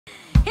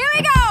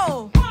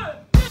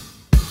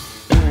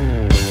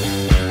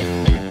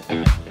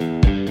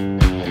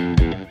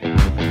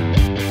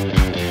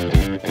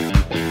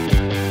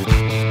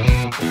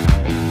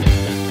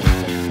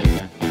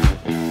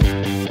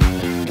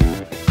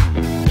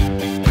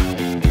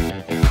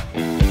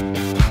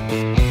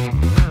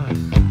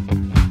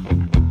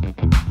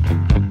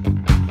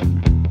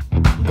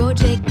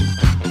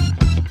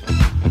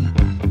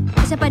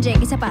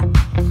cepat.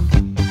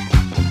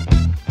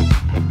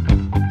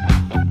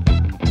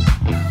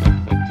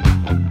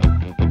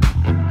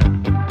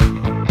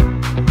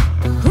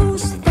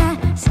 Who's that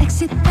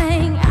sexy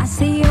thing I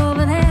see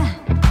over there?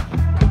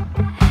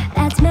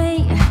 That's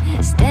me,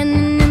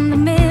 standing in the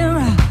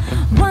mirror.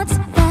 What's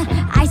that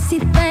icy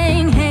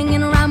thing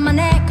hanging around my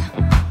neck?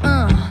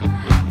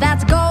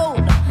 That's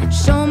gold,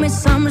 show me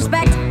some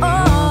respect.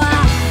 Oh,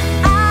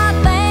 I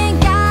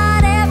thank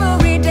God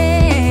every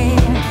day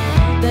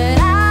that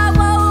I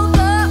woke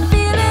up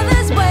feeling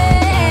this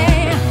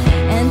way.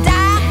 And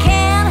I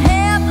can't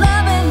help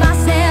loving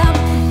myself,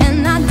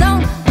 and I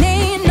don't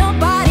need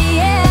nobody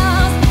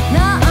else.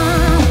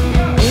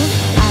 Nuh-uh. If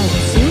I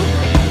was you,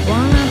 I'd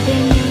wanna be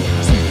me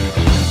too.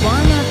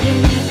 Wanna be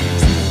me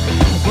too.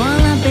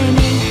 Wanna be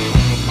me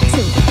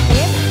too.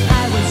 If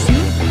I was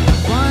you, I'd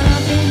wanna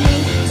be me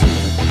too.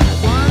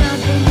 Wanna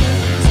be me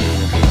too.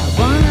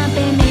 Wanna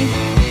be me.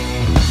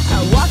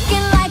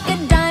 Walking like a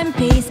dime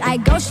piece, I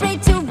go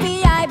straight to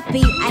VIP.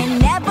 I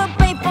never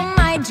pay for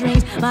my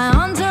drinks, my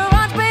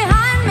entourage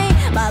behind me.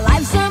 My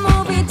life's a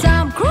movie,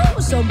 Tom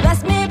Cruise, so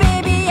bless me,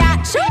 baby, I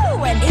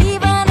chew. And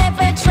even if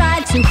I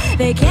try to,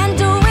 they can't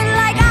do it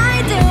like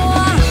I do.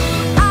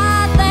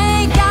 I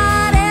thank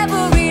God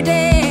every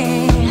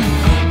day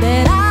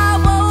that I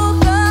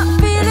woke up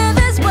feeling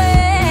this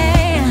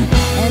way.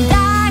 And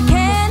I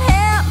can't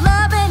help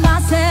loving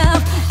myself,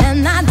 and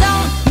I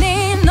don't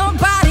need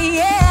nobody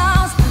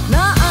else.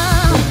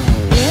 Nuh-uh.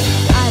 If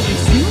I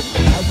was you,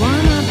 I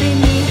wanna be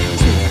me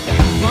too.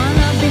 I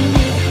wanna be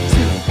me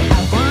too.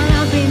 I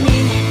wanna be me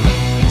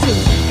too.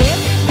 If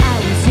I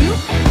was you,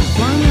 I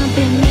wanna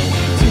be me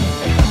too.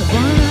 I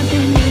wanna be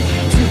me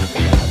too.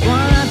 I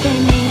wanna be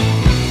me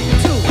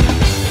too.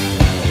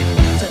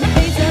 Turn the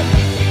bass up.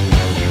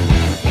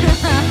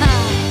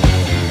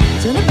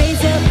 Turn the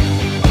bass up.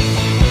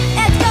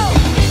 Let's go.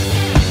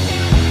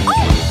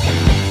 Oh.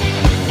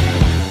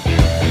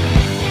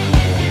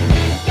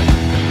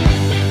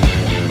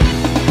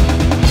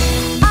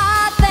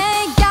 I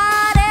thank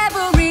God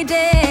every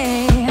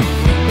day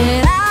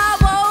that I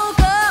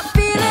woke up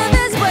feeling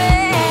this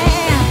way.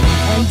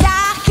 And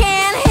I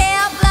can't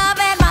help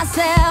loving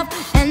myself,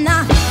 and I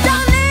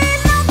don't need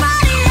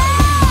nobody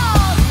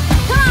else.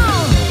 Come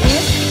on.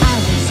 If I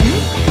was you,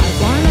 I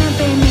wanna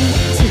be me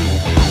too.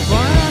 I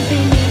wanna be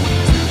me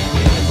too.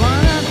 I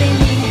wanna be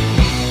me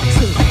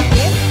too.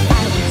 If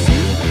I was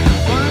you, I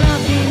wanna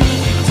be me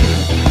too.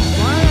 I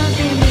wanna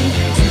be me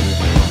too.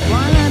 I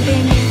wanna be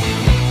me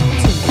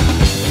too.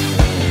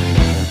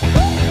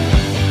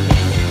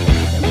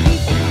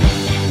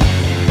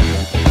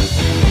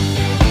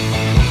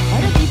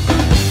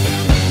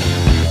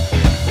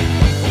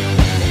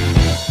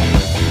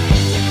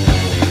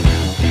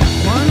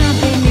 Wanna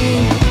be me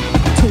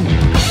too.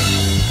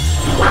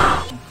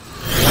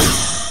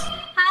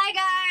 Hi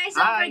guys!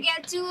 Don't Hi.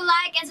 forget to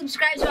like and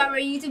subscribe to our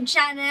YouTube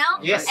channel.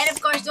 Yes. And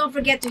of course, don't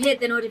forget to hit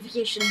the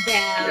notification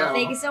bell. Yeah.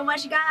 Thank you so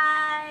much,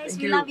 guys.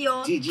 Thank We you. love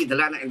you. Gigi De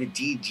Lana and the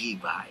Gigi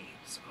Vibes.